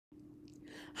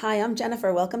Hi, I'm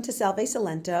Jennifer. Welcome to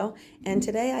Salento. And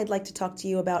today I'd like to talk to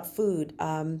you about food.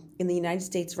 In the United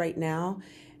States right now,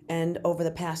 and over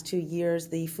the past 2 years,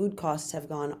 the food costs have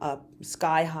gone up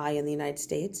sky high in the United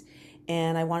States.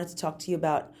 And I wanted to talk to you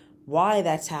about why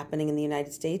that's happening in the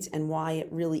United States and why it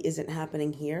really isn't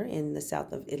happening here in the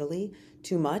south of Italy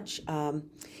too much.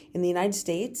 In the United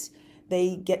States,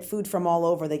 they get food from all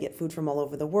over. They get food from all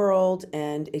over the world,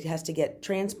 and it has to get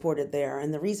transported there.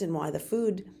 And the reason why the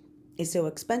food is so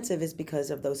expensive is because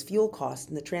of those fuel costs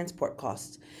and the transport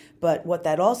costs. But what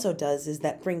that also does is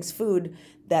that brings food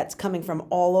that's coming from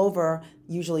all over,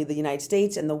 usually the United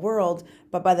States and the world,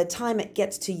 but by the time it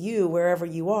gets to you, wherever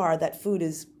you are, that food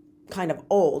is kind of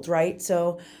old, right?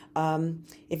 So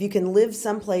if you can live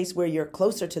someplace where you're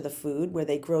closer to the food, where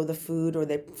they grow the food or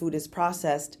the food is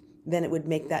processed, then it would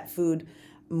make that food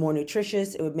more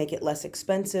nutritious, it would make it less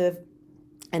expensive,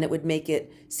 and it would make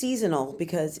it seasonal,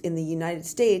 because in the United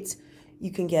States,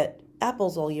 you can get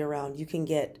apples all year round. You can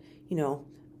get,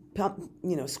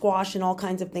 squash and all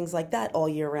kinds of things like that all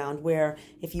year round, where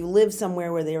if you live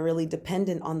somewhere where they're really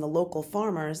dependent on the local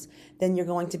farmers, then you're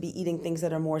going to be eating things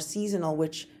that are more seasonal,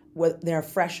 which they're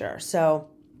fresher. So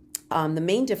the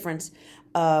main difference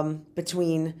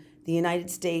between the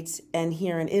United States and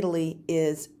here in Italy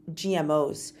is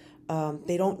GMOs.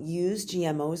 They don't use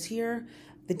GMOs here.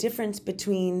 The difference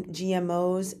between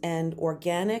GMOs and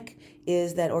organic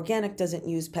is that organic doesn't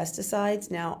use pesticides.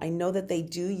 Now, I know that they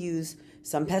do use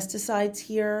some pesticides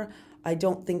here. I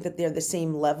don't think that they're the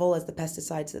same level as the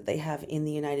pesticides that they have in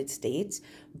the United States,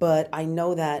 but I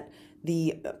know that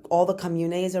all the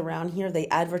comunes around here, they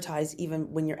advertise,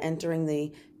 even when you're entering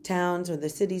the towns or the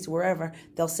cities, wherever,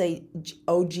 they'll say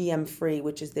OGM free,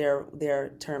 which is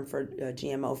their term for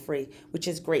GMO free, which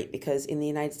is great, because in the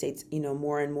United States,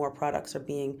 more and more products are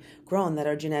being grown that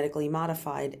are genetically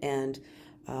modified, and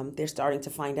they're starting to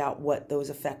find out what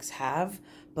those effects have.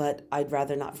 But I'd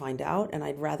rather not find out, and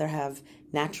I'd rather have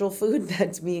natural food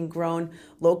that's being grown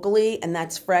locally and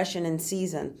that's fresh and in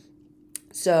season.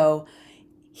 So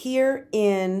here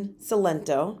in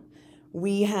Salento,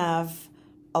 we have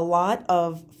a lot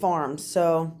of farms.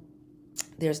 So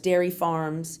there's dairy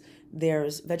farms,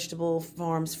 there's vegetable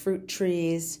farms, fruit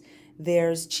trees,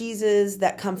 there's cheeses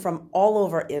that come from all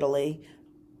over Italy,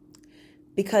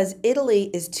 because Italy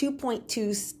is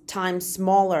 2.2 times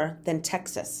smaller than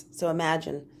Texas. So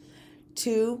imagine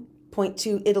 2.2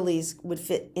 Italys would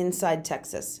fit inside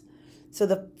Texas. So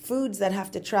the foods that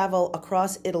have to travel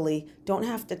across Italy don't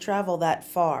have to travel that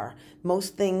far.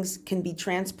 Most things can be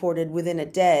transported within a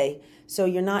day. So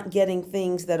you're not getting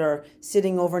things that are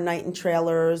sitting overnight in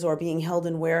trailers or being held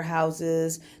in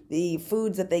warehouses. The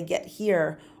foods that they get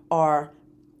here are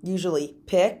usually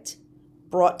picked,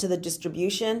 brought to the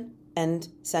distribution, and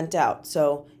sent out.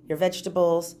 So your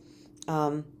vegetables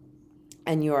and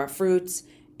your fruits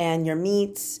and your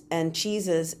meats and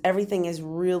cheeses, everything is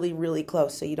really, really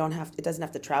close. So it doesn't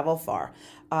have to travel far.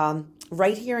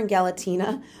 Right here in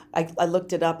Galatina, I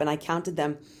looked it up and I counted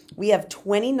them. We have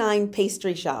 29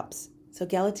 pastry shops. So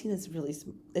Galatina is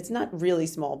it's not really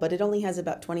small, but it only has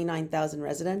about 29,000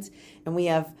 residents. And we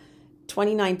have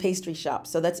 29 pastry shops.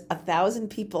 So that's 1,000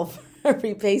 people for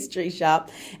every pastry shop.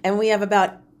 And we have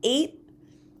about 8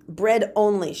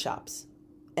 bread-only shops.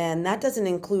 And that doesn't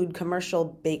include commercial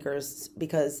bakers,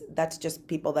 because that's just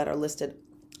people that are listed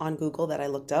on Google that I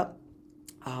looked up.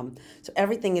 So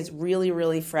everything is really,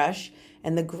 really fresh.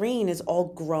 And the grain is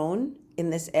all grown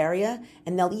in this area.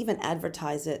 And they'll even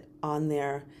advertise it on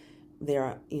their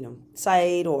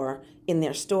site or in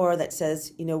their store that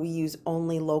says, we use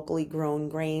only locally grown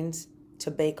grains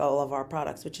to bake all of our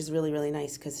products, which is really, really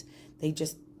nice, because they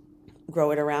just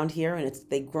grow it around here, and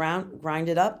they grind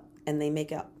it up, and they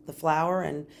make up the flour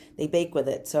and they bake with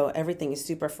it. So everything is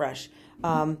super fresh.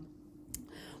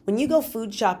 When you go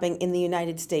food shopping in the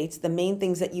United States, the main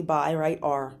things that you buy, right,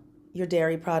 are your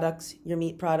dairy products, your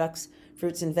meat products,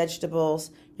 fruits and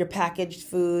vegetables, your packaged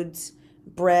foods,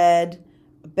 bread,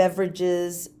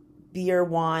 beverages, beer,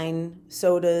 wine,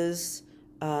 sodas,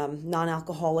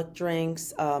 non-alcoholic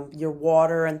drinks, your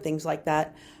water and things like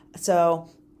that. So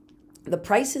the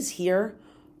prices here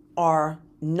are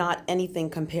not anything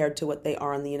compared to what they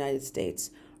are in the United States.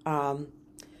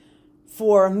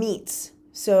 For meats,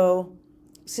 so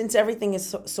since everything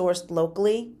is sourced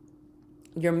locally,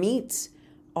 your meats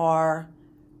are,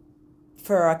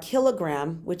 for a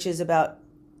kilogram, which is about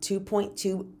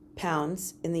 2.2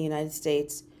 pounds in the United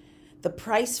States, the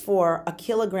price for a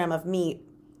kilogram of meat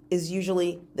is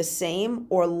usually the same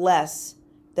or less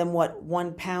than what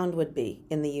 1 pound would be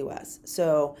in the US.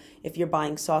 So if you're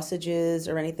buying sausages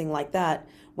or anything like that,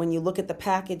 when you look at the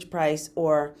package price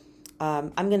or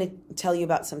I'm going to tell you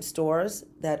about some stores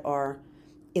that are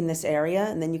in this area,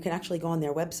 and then you can actually go on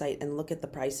their website and look at the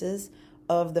prices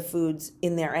of the foods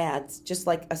in their ads, just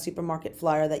like a supermarket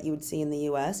flyer that you would see in the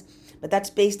US. But that's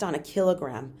based on a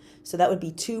kilogram. So that would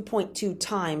be 2.2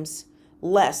 times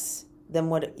less than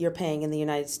what you're paying in the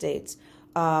United States.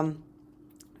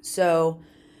 So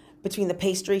between the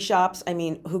pastry shops, I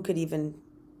mean, who could even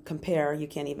compare? You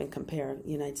can't even compare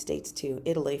the United States to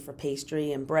Italy for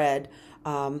pastry and bread.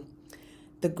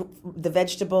 The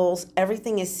vegetables,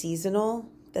 everything is seasonal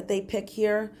that they pick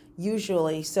here,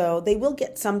 usually. So they will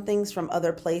get some things from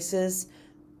other places.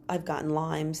 I've gotten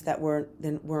limes that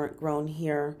weren't grown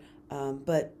here.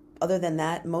 But other than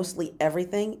that, mostly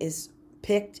everything is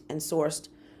picked and sourced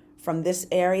from this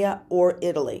area or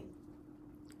Italy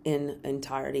in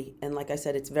entirety. And like I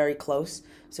said, it's very close.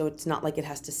 So it's not like it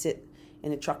has to sit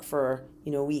in a truck for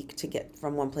a week to get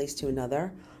from one place to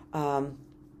another.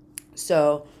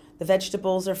 So the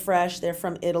vegetables are fresh. They're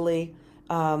from Italy.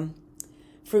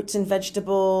 Fruits and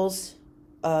vegetables.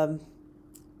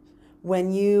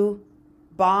 When you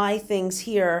buy things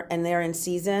here and they're in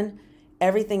season,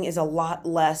 everything is a lot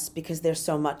less because there's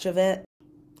so much of it.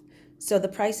 So the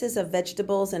prices of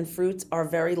vegetables and fruits are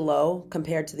very low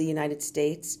compared to the United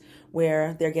States,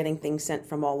 where they're getting things sent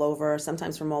from all over,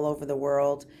 sometimes from all over the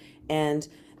world. And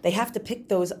they have to pick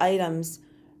those items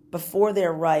before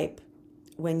they're ripe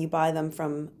when you buy them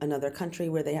from another country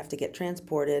where they have to get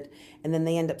transported. And then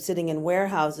they end up sitting in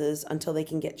warehouses until they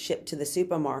can get shipped to the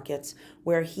supermarkets,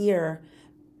 where here,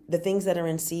 the things that are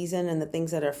in season and the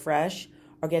things that are fresh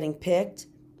are getting picked,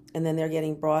 and then they're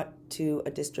getting brought to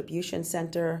a distribution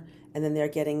center, and then they're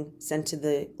getting sent to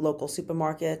the local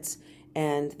supermarkets,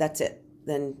 and that's it.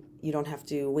 Then you don't have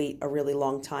to wait a really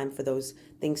long time for those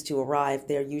things to arrive.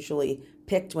 They're usually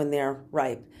picked when they're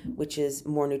ripe, which is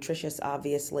more nutritious,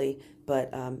 obviously, but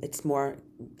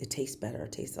it tastes better.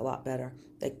 It tastes a lot better.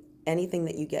 Like anything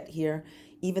that you get here,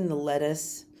 even the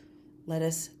lettuce,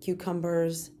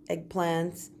 cucumbers,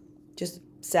 eggplants, just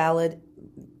salad,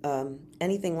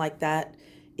 anything like that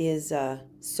is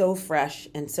so fresh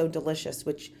and so delicious,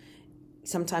 which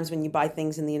sometimes when you buy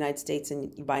things in the United States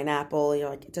and you buy an apple, you're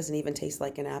like, it doesn't even taste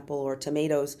like an apple. Or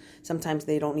tomatoes, sometimes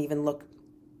they don't even look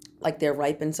like they're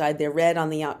ripe inside. They're red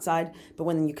on the outside, but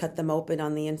when you cut them open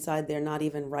on the inside, they're not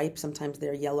even ripe. Sometimes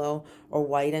they're yellow or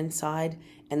white inside,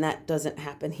 and that doesn't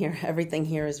happen here. Everything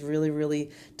here is really, really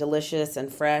delicious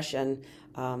and fresh, and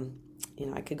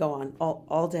I could go on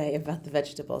all day about the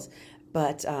vegetables.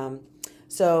 But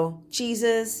so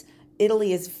cheeses,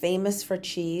 Italy is famous for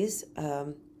cheese.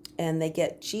 And they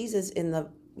get cheeses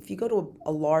if you go to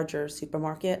a larger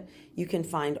supermarket, you can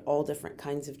find all different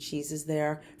kinds of cheeses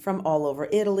there from all over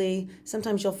Italy.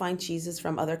 Sometimes you'll find cheeses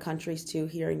from other countries too.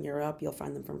 Here in Europe, you'll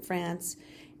find them from France,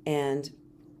 and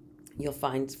you'll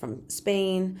find from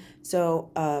Spain. So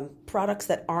products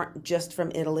that aren't just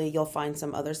from Italy, you'll find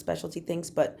some other specialty things,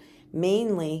 but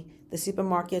mainly the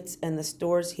supermarkets and the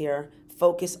stores here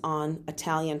focus on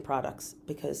Italian products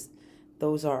because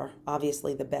those are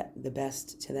obviously the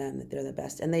best to them. That they're the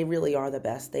best, and they really are the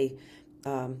best.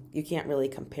 You can't really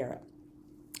compare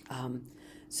it.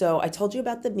 So I told you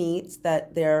about the meats,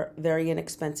 that they're very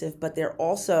inexpensive, but they're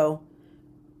also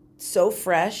so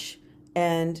fresh,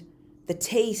 and the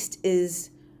taste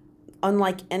is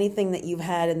unlike anything that you've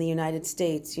had in the United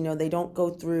States. They don't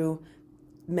go through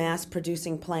mass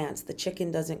producing plants. The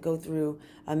chicken doesn't go through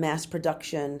a mass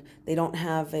production. They don't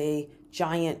have a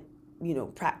giant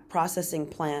processing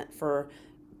plant for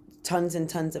tons and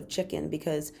tons of chicken,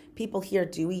 because people here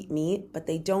do eat meat, but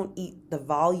they don't eat the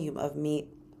volume of meat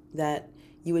that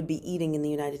you would be eating in the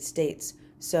United States.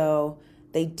 So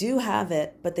they do have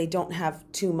it, but they don't have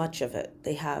too much of it.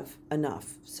 They have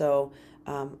enough. So,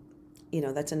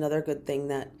 that's another good thing,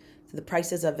 that the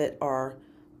prices of it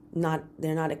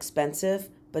they're not expensive,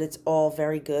 but it's all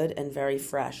very good and very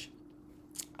fresh.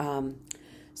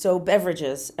 So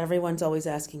beverages, everyone's always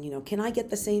asking, can I get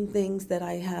the same things that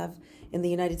I have in the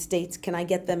United States? Can I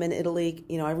get them in Italy?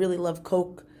 I really love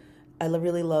Coke. I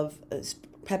really love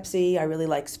Pepsi. I really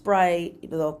like Sprite,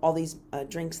 all these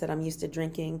drinks that I'm used to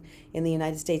drinking in the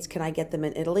United States. Can I get them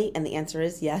in Italy? And the answer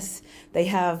is yes. They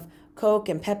have Coke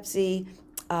and Pepsi.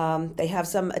 They have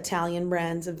some Italian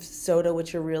brands of soda,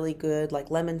 which are really good, like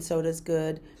lemon soda is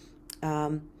good.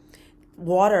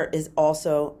 Water is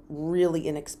also really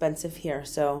inexpensive here.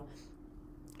 So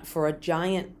for a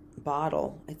giant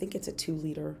bottle, I think it's a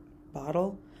 2-liter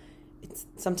bottle,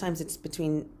 sometimes it's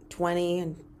between 20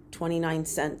 and 29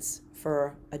 cents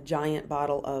for a giant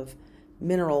bottle of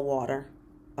mineral water.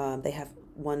 They have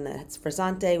one that's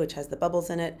frizzante, which has the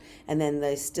bubbles in it, and then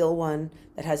the still one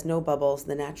that has no bubbles,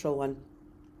 the natural one.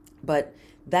 But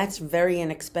that's very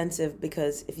inexpensive,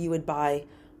 because if you would buy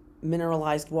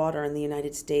mineralized water in the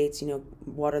United States,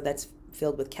 water that's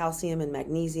filled with calcium and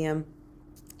magnesium,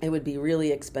 it would be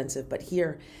really expensive. But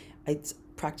here, it's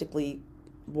practically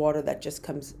water that just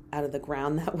comes out of the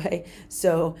ground that way.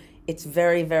 So it's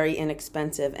very, very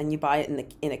inexpensive, and you buy it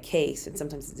in a case, and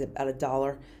sometimes it's about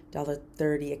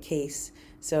 $1.30 a case.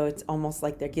 So it's almost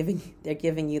like they're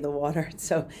giving you the water. It's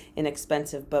so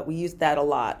inexpensive. But we use that a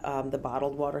lot, the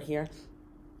bottled water here.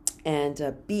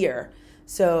 And beer.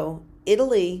 So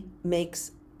Italy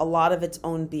makes a lot of its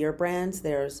own beer brands.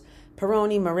 There's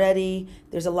Peroni, Moretti.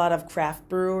 There's a lot of craft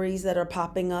breweries that are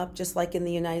popping up, just like in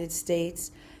the United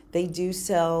States. They do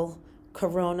sell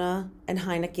Corona and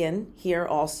Heineken here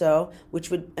also,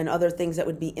 and other things that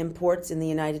would be imports in the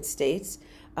United States.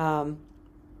 And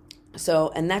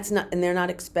they're not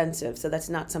expensive. So that's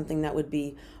not something that would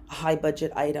be a high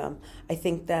budget item. I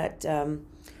think that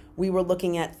we were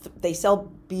looking at, they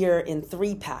sell beer in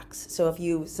 3-packs. So if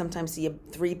you sometimes see a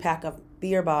 3-pack of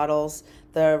beer bottles,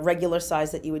 the regular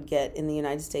size that you would get in the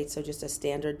United States, so just a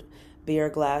standard beer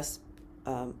glass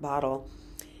bottle,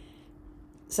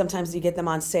 sometimes you get them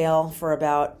on sale for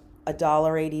about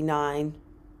 $1.89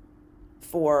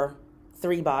 for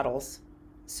 3 bottles.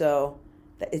 So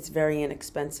it's very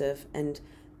inexpensive. And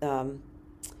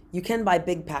you can buy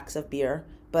big packs of beer,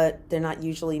 but they're not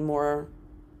usually more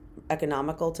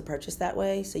economical to purchase that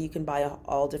way. So you can buy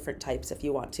all different types if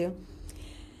you want to.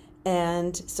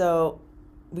 And so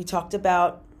we talked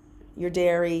about your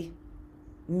dairy.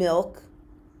 Milk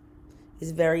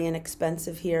is very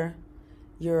inexpensive here.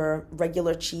 Your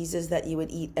regular cheeses that you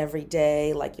would eat every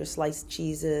day, like your sliced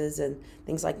cheeses and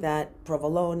things like that,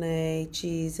 provolone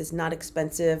cheese, is not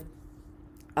expensive.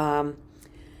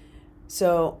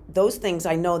 So those things,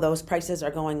 I know those prices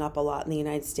are going up a lot in the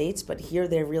United States, but here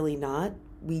they're really not.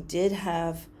 We did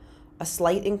have a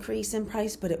slight increase in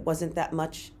price, but it wasn't that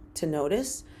much to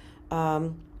notice.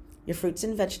 Your fruits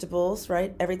and vegetables,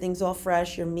 right? Everything's all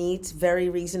fresh. Your meats, very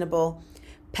reasonable.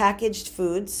 Packaged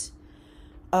foods,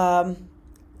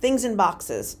 things in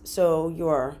boxes. So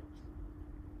your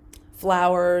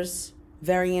flours,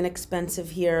 very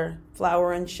inexpensive here.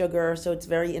 Flour and sugar, so it's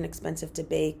very inexpensive to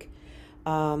bake.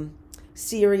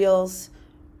 Cereals.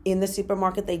 In the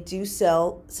supermarket, they do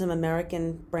sell some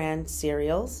American brand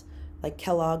cereals, like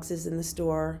Kellogg's is in the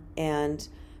store, and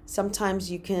sometimes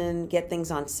you can get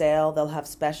things on sale. They'll have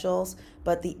specials,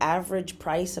 but the average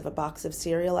price of a box of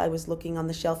cereal, I was looking on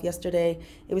the shelf yesterday,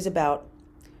 it was about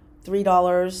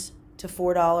 $3 to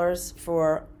 $4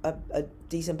 for a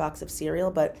decent box of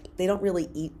cereal, but they don't really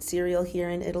eat cereal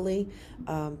here in Italy.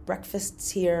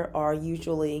 Breakfasts here are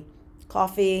usually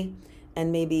coffee and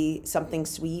maybe something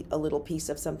sweet, a little piece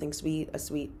of something sweet, a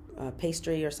sweet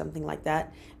pastry or something like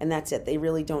that, and that's it. They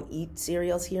really don't eat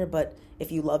cereals here, but if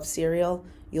you love cereal,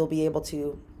 you'll be able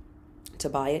to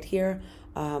buy it here.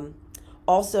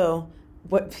 Also,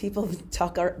 what people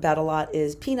talk about a lot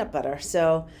is peanut butter.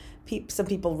 So some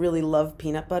people really love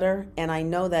peanut butter, and I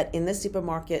know that in the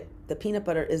supermarket, the peanut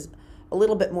butter is a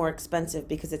little bit more expensive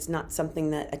because it's not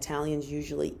something that Italians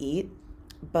usually eat,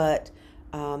 but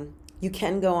you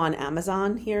can go on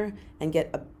Amazon here and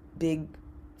get a big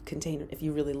container. If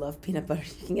you really love peanut butter,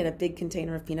 you can get a big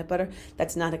container of peanut butter.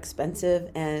 That's not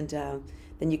expensive, and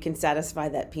then you can satisfy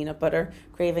that peanut butter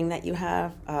craving that you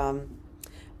have.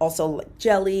 Also, like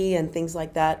jelly and things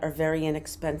like that are very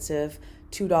inexpensive,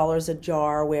 $2 a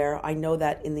jar, where I know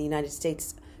that in the United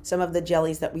States, some of the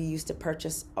jellies that we used to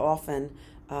purchase often,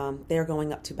 they're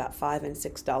going up to about $5 and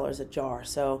 $6 a jar.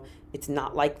 So it's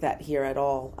not like that here at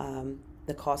all.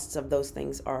 The costs of those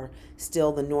things are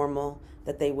still the normal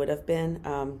that they would have been.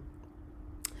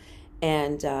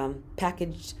 And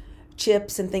packaged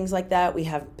chips and things like that. We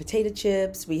have potato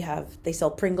chips. They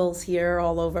sell Pringles here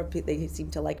all over. They seem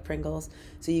to like Pringles.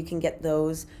 So you can get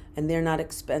those, and they're not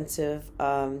expensive.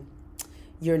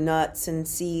 Your nuts and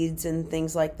seeds and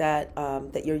things like that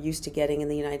that you're used to getting in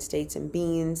the United States, and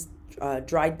beans,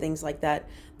 dried things like that,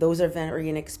 those are very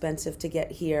inexpensive to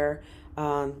get here.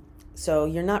 So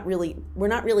we're not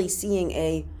really seeing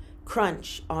a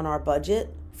crunch on our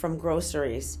budget from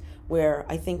groceries, where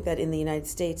I think that in the United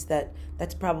States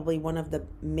that's probably one of the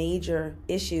major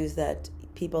issues that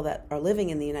people that are living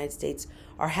in the United States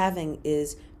are having,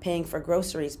 is paying for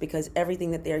groceries, because everything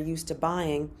that they're used to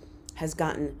buying has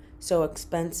gotten so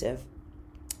expensive.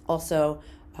 Also,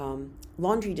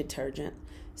 laundry detergent.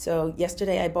 So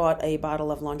yesterday I bought a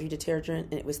bottle of laundry detergent,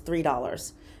 and it was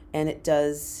 $3, and it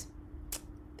does,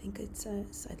 I think it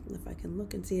says, I don't know if I can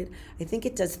look and see it, I think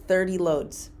it does 30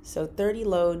 loads. So 30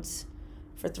 loads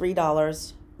for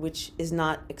 $3, which is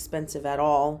not expensive at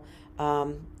all.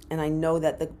 and I know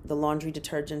that the laundry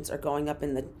detergents are going up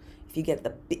if you get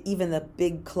even the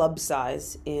big club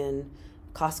size in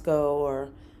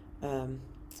Costco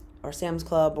or Sam's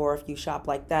Club, or if you shop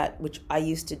like that, which I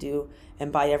used to do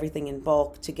and buy everything in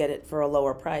bulk to get it for a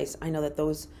lower price. I know that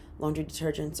those laundry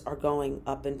detergents are going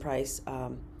up in price.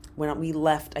 When we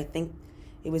left, I think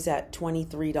it was at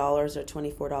 $23 or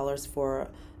 $24 for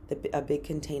a big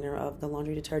container of the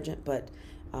laundry detergent. But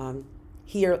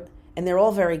here, and they're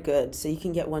all very good. So you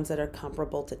can get ones that are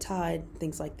comparable to Tide,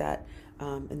 things like that,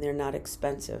 and they're not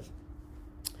expensive.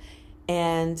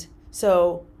 And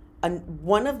so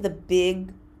one of the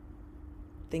big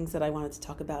things that I wanted to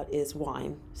talk about is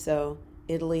wine. So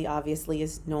Italy obviously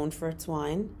is known for its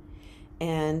wine,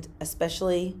 and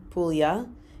especially Puglia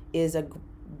is a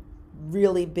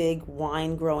really big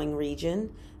wine growing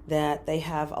region that they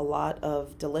have a lot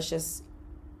of delicious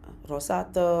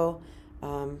rosato,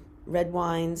 red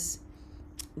wines,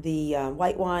 the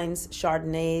white wines,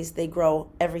 Chardonnays. They grow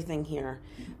everything here.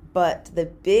 But the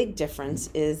big difference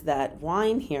is that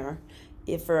wine here,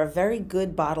 if for a very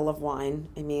good bottle of wine,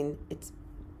 I mean, it's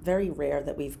very rare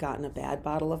that we've gotten a bad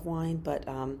bottle of wine, but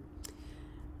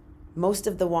most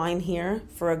of the wine here,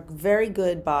 for a very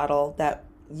good bottle that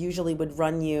usually would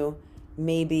run you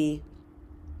maybe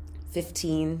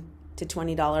 $15 to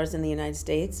 $20 in the United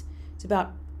States, it's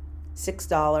about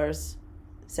 $6,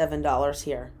 $7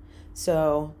 here.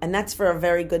 So, and that's for a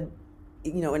very good,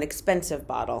 an expensive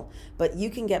bottle. But you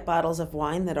can get bottles of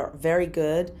wine that are very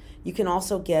good. You can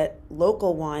also get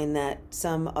local wine that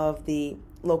some of the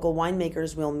local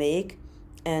winemakers will make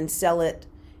and sell it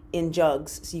in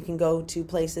jugs. So you can go to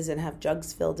places and have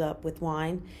jugs filled up with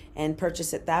wine and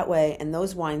purchase it that way. And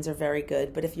those wines are very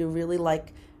good. But if you really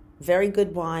like very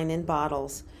good wine in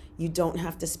bottles, you don't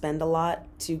have to spend a lot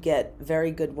to get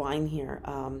very good wine here.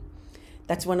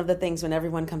 That's one of the things when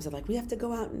everyone comes in, like, we have to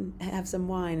go out and have some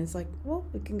wine. It's like, well,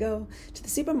 we can go to the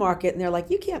supermarket. And they're like,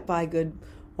 you can't buy good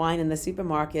wine in the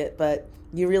supermarket, but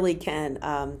you really can.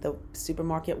 The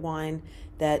supermarket wine,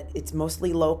 that it's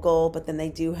mostly local, but then they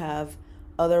do have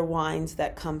other wines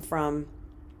that come from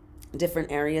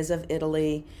different areas of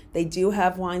Italy. They do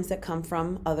have wines that come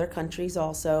from other countries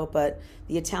also, but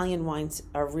the Italian wines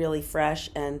are really fresh,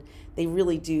 and they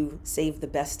really do save the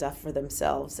best stuff for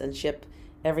themselves and ship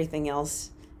everything else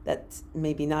that's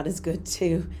maybe not as good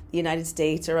to the United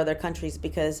States or other countries,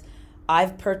 because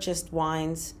I've purchased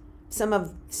wines, some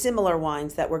of similar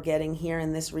wines that we're getting here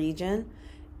in this region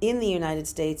in the United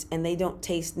States, and they don't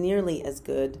taste nearly as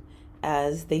good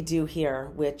as they do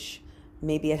here, which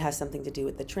maybe it has something to do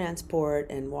with the transport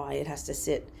and why it has to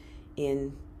sit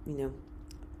in,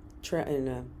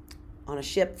 on a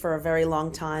ship for a very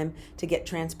long time to get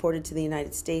transported to the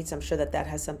United States. I'm sure that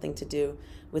has something to do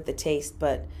with the taste,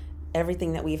 but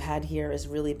everything that we've had here has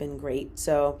really been great.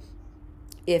 So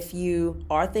if you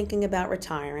are thinking about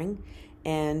retiring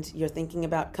and you're thinking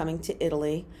about coming to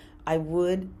Italy, I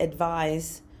would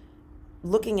advise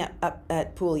looking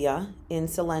at Puglia in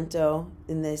Salento,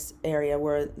 in this area,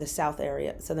 where the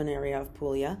southern area of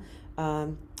Puglia,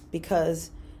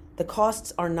 because the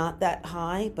costs are not that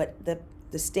high, but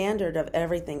the standard of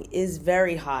everything is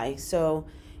very high. So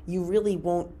you really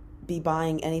won't be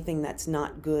buying anything that's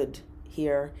not good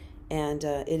here. And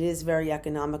it is very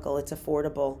economical. It's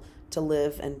affordable to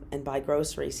live and buy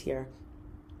groceries here.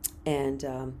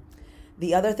 And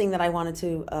the other thing that I wanted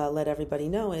to let everybody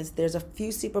know is there's a few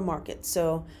supermarkets.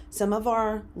 So some of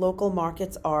our local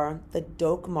markets are the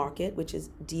Dock Market, which is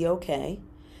DOK.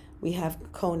 We have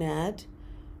Conad.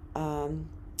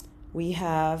 We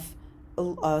have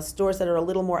stores that are a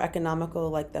little more economical,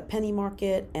 like the Penny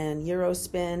Market and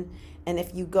Eurospin. And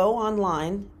if you go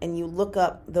online and you look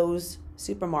up those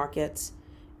supermarkets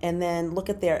and then look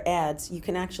at their ads, you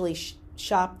can actually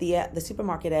shop the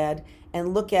supermarket ad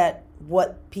and look at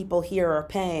what people here are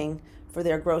paying for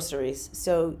their groceries.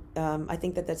 So I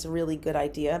think that's a really good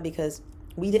idea, because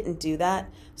we didn't do that.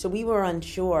 So we were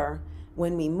unsure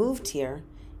when we moved here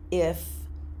if,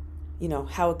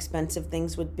 how expensive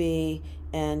things would be,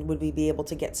 and would we be able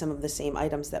to get some of the same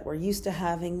items that we're used to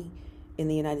having in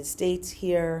the United States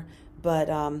here. But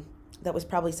that was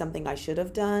probably something I should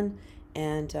have done.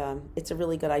 And it's a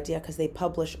really good idea, because they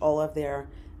publish all of their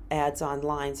ads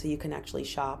online, so you can actually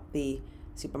shop the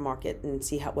supermarket and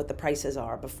see what the prices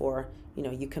are before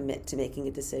you commit to making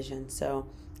a decision. So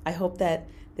I hope that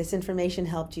this information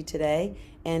helped you today,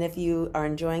 and if you are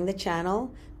enjoying the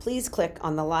channel, please click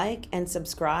on the like and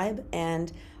subscribe,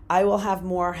 and I will have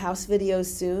more house videos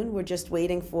soon. We're just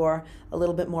waiting for a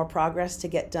little bit more progress to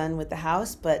get done with the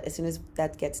house, but as soon as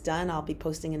that gets done, I'll be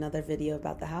posting another video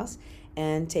about the house.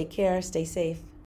 And take care, stay safe.